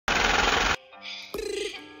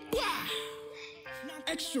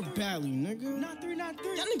Extra badly, nigga. Not three.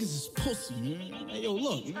 Y'all niggas is pussy, man. Hey, yo,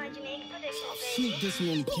 look. Sneak this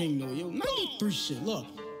on the king, though, yo. 93 shit, look.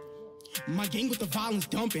 My gang with the violence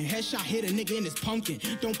dumping. Headshot hit a nigga in his pumpkin.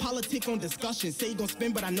 Don't politic on discussion. Say he gon'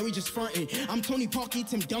 spin, but I know he just frontin'. I'm Tony Parker,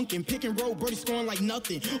 Tim Duncan. Pick and roll, Brody scoring like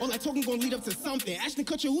nothing. All that talking gon' lead up to something. Ashton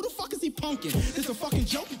Kutcher, who the fuck is he punkin'? This a fucking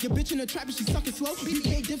joke? Your bitch in the trap and she suckin' slow.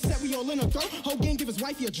 BK dipset, we all in her throat. Whole gang give his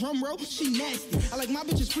wifey a drum roll. She nasty. I like my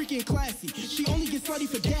bitches freaky and classy. She only gets slutty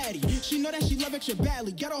for daddy. She know that she love extra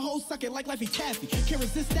badly. Get her hoe suck it like Life Taffy. Can't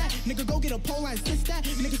resist that. Nigga go get a pole and assist that.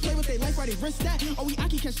 Niggas play with their life while they risk that. Oh, we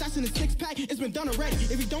Aki catch shots in the six pack. It's been done already.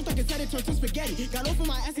 If you don't think it's headed, turn to spaghetti. Got off of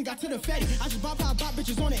my ass and got to the fetty. I just bop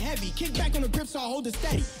bitches on it heavy. Kick back on the grip so I hold it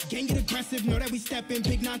steady. Gang get aggressive, know that we steppin'.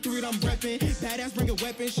 Big 9-3 I'm reppin'. Badass bring a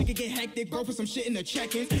weapon. Shit could get hectic. Bro for some shit in the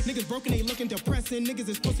check-ins. Niggas broken, they looking depressing. Niggas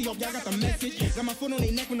is pussy, hope y'all got the message. Got my foot on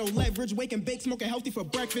their neck with no leverage. Wake and bake, smoking healthy for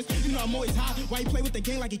breakfast. You know I'm always high. Why you play with the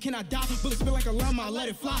gang like he cannot die? Bullets spit like a llama, I let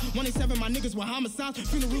it fly. 187, my niggas with homicides.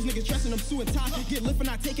 Funerals, niggas dressing them suicide. Get lit for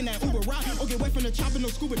not taking that Uber ride. Or get wet from the chopper, no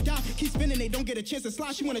scuba dive. Keep spinning, they don't get a chance to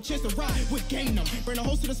slide. She want a chance to ride with gang them. Bring the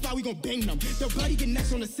hoes to the spot, we gon' bang them. They'll bloody get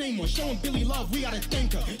next on the same one. Showing Billy love, we gotta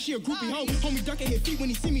thank her. She a groupie hoe. Homie duck at his feet when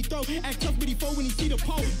he see me throw. Act tough, but he fold when he see the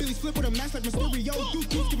pole. Billy split with a mask like Mysterio. Dudes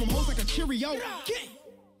give him hoes like a Cheerio. Gang.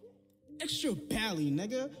 Extra bally,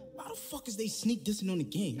 nigga. Why the fuck is they sneak dissing on the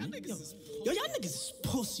game? Y'all niggas is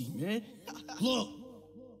pussy, man. Look.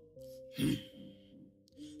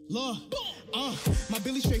 Look, my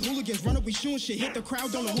Billy straight hooligans run up, we shooting shit. Hit the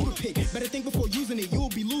crowd, don't know who to pick. Better think before using it, you'll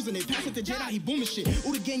be losing it. Pass it to Jedi, he booming shit.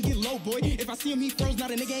 Ooh, the gang get low, boy. If I see him, he froze.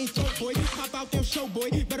 Not a nigga ain't throat, boy. Pop out them show, boy.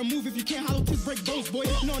 Better move if you can't. Hollow tips break bones, boy.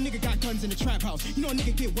 You know a nigga got guns in the trap house. You know a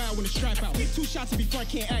nigga get wild when the strap out. 2 shots to be front,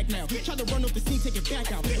 can't act now. Try to run up the scene, take it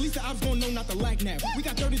back out. At least the ops gon' know not to lack now. We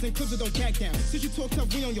got 30s and clips that don't back down. Since you talk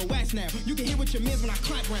tough, we on your ass now. You can hear with your mans when I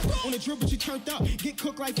clap round. On the drill, but you turned up. Get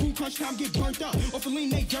cooked like food, crunch time, get burnt up. Off a lean,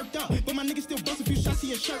 they jerked up. But my niggas still bust a few shots, see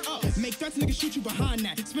your shirt up. Make threats, niggas shoot you behind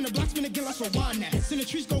that. Spin a block, spin again, let's rewind that. Send the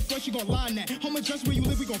trees go first, you gon' line that. Home address where you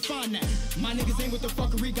live, we gon' find that. My niggas ain't with the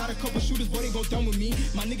fuckery, got a couple shooters, boy, they go done with me.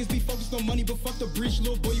 My niggas be focused on money, but fuck the breach,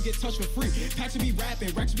 little boy, you get touched for free. Packs will be rapping,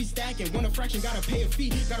 racks will be stacking. Want a fraction, gotta pay a fee.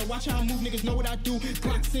 Gotta watch how I move, niggas know what I do.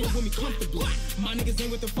 Glocks in with me comfortably. My niggas ain't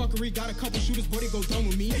with the fuckery, got a couple shooters, boy, they go done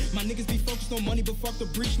with me. My niggas be focused on money, but fuck the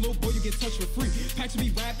breach, little boy, you get touched for free. Packs will be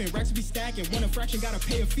rapping, racks will be stacking. Want a fraction, gotta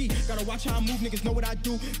pay a fee. Gotta watch how I move, niggas know what I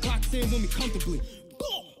do. Glocks in with me comfortably.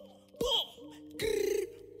 Boom, boom, grrr,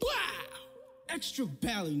 wow. Extra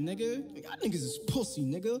bally, nigga. Y'all niggas is pussy,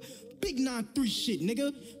 nigga. Big 9-3 shit,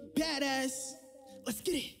 nigga. Badass. Let's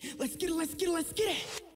get it. Let's get it. Let's get it. Let's get it.